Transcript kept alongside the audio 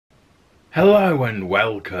Hello and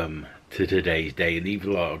welcome to today's daily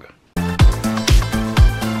vlog.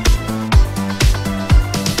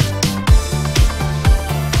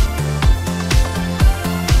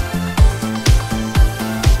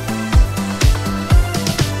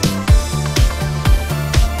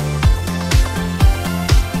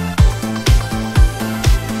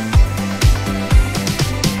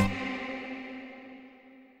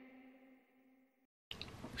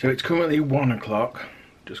 So it's currently 1 o'clock,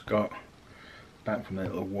 just got back from a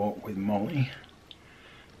little walk with Molly.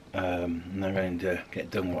 And I'm going to get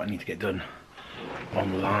done what I need to get done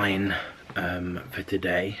online for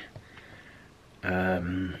today. Get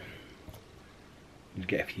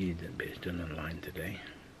a few bits done online today.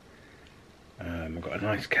 I've got a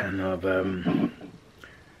nice can of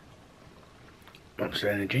Monster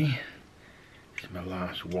Energy. This is my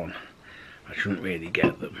last one. I shouldn't really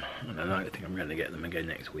get them, and I don't think I'm going to get them again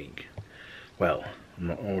next week. Well, I'm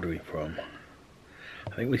not ordering from.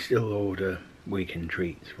 I think we still order weekend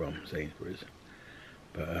treats from Sainsbury's,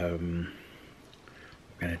 but we're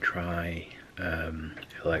going to try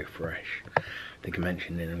Hello Fresh. I think I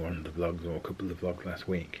mentioned in one of the vlogs, or a couple of the vlogs last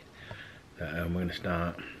week, that we're going to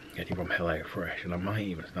start getting from Hello Fresh, and I might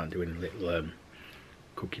even start doing little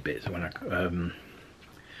cookie bits when I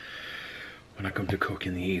come to cook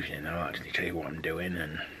in the evening. I'll actually tell you what I'm doing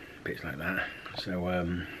and bits like that. So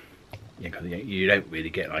yeah, because you don't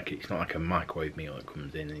really get, like, it's not like a microwave meal that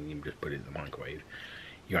comes in and you just put it in the microwave.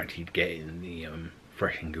 You actually get in the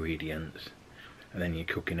fresh ingredients, and then you're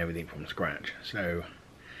cooking everything from scratch. So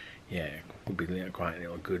yeah, it would be quite a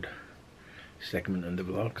little good segment of the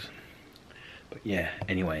vlogs. But yeah,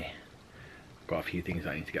 anyway, I've got a few things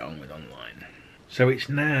I need to get on with online. So it's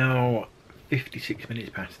now 56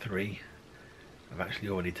 minutes past 3. I've actually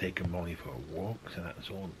already taken Molly for a walk, so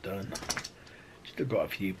that's all done. Still got a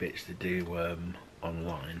few bits to do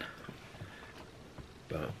online,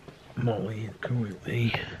 but Molly is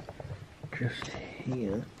currently just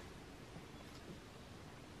here.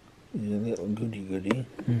 He's a little goody.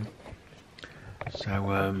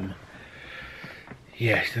 So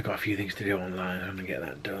yeah, still got a few things to do online. I'm gonna get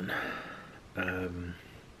that done, and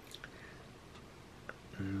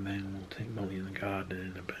then we'll take Molly in the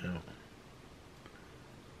garden in about.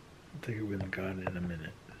 I'll take her in the garden in a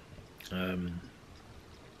minute.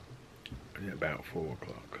 About 4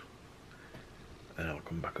 o'clock. Then I'll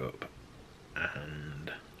come back up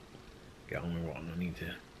and get on with what I need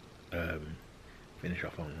to finish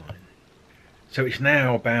off online. So it's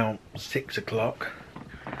now about 6 o'clock.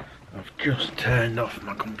 I've just turned off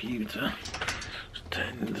my computer. Just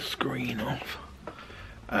turned the screen off.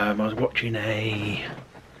 I was watching a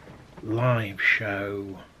live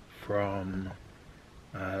show from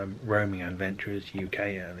Roaming Adventures UK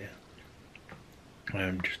earlier,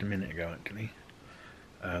 just a minute ago actually.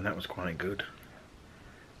 That was quite good.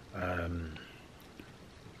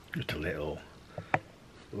 Just a little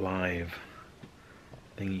live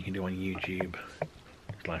thing you can do on YouTube.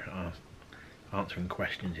 It's like answering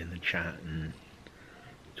questions in the chat and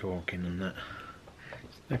talking and that.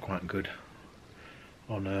 They're quite good.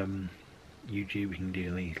 On YouTube you can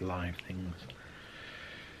do these live things.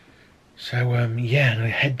 So yeah, I'm going to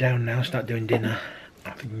head down now, start doing dinner.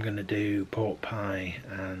 I think I'm going to do pork pie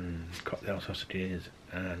and cocktail sausages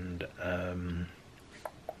and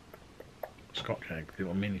Scotch eggs,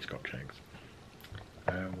 little mini Scotch eggs,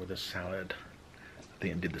 with a salad. I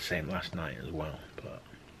think I did the same last night as well, but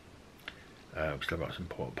I've still got some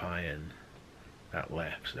pork pie and that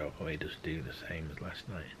left, so I'll probably just do the same as last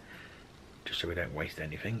night, just so we don't waste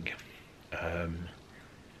anything. And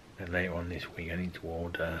later on this week I need to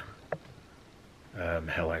order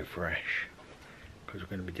Hello Fresh, because we're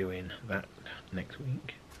going to be doing that next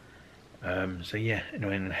week. So yeah,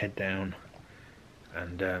 anyway, I'm going to head down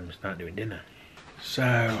and start doing dinner. So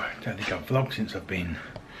I don't think I've vlogged since I've been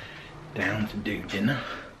down to do dinner,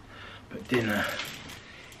 but dinner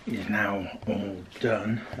is now all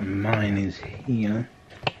done and mine is here.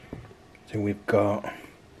 So we've got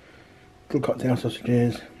little cocktail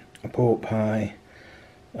sausages, a pork pie,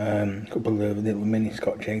 a couple of little mini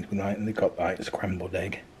Scotch eggs with, like, they've got like scrambled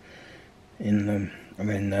egg in them, and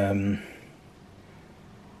then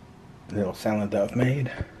a little salad that I've made.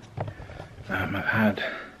 I've had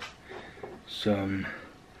some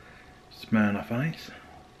Smirnoff Ice.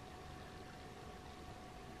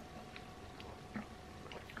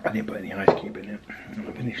 I didn't put any ice cube in it.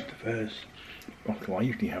 I finished the first bottle. I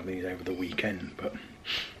usually have these over the weekend, but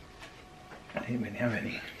I didn't really have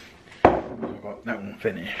any. I've got that one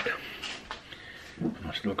finished, and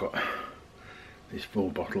I've still got this full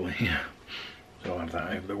bottle here, so I'll have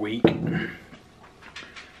that over the week.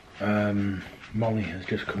 Molly has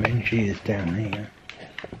just come in, she is down here.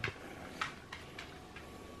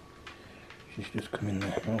 She's just come in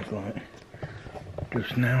there. I was like,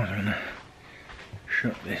 just now I'm gonna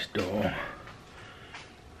shut this door,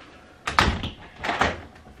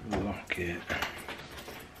 lock it.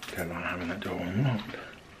 Don't like having that door unlocked.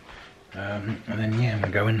 And then yeah, I'm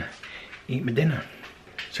gonna go and eat my dinner.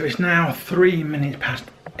 So it's now 3 minutes past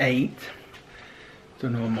 8.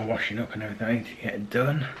 Done all my washing up and everything I need to get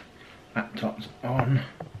done. Laptop's on,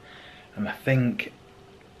 and I think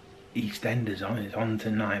EastEnders on. It's on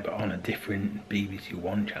tonight, but on a different BBC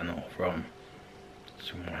One channel from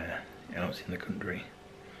somewhere else in the country.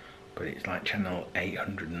 But it's like channel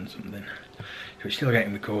 800 and something. So it's still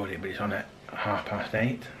getting recorded, but it's on at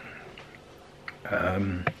 8:30.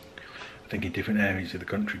 I think in different areas of the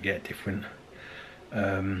country get different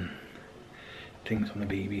things on the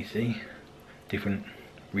BBC, different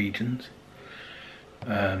regions.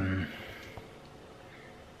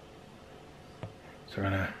 So I'm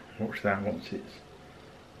gonna watch that once it's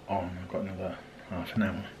on. I've got another half an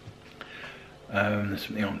hour. There's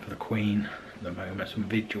something on for the Queen at the moment, some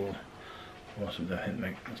vigil or something I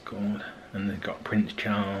think that's called. And they've got Prince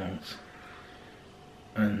Charles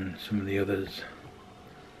and some of the others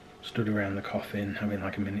stood around the coffin having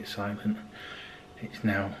like a minute silent. It's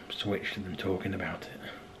now switched to them talking about it.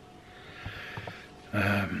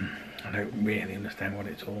 I don't really understand what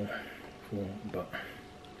it's all for, but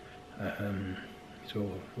it's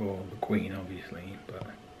all for the Queen obviously, but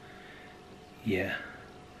yeah.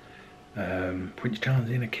 Prince Charles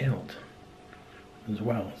is in a kilt as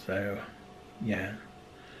well, so yeah.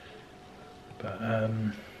 But I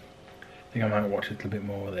think I might watch a little bit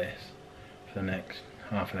more of this for the next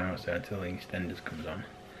half an hour or so until EastEnders comes on,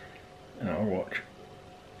 and I'll watch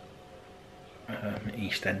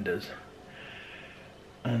EastEnders,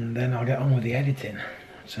 and then I'll get on with the editing.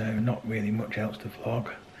 So not really much else to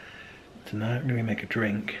vlog tonight. I'm going to make a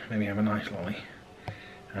drink, maybe have a nice lolly,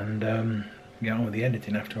 and get on with the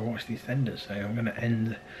editing after I watch these EastEnders. So I'm going to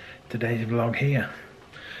end today's vlog here.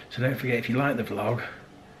 So don't forget, if you like the vlog,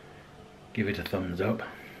 give it a thumbs up,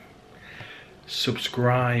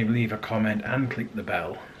 subscribe, leave a comment and click the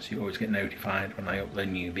bell so you always get notified when I upload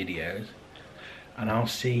new videos. And I'll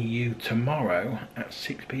see you tomorrow at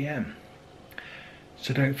 6 PM.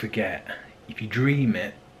 So don't forget, if you dream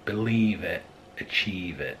it, believe it,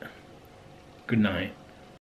 achieve it. Good night.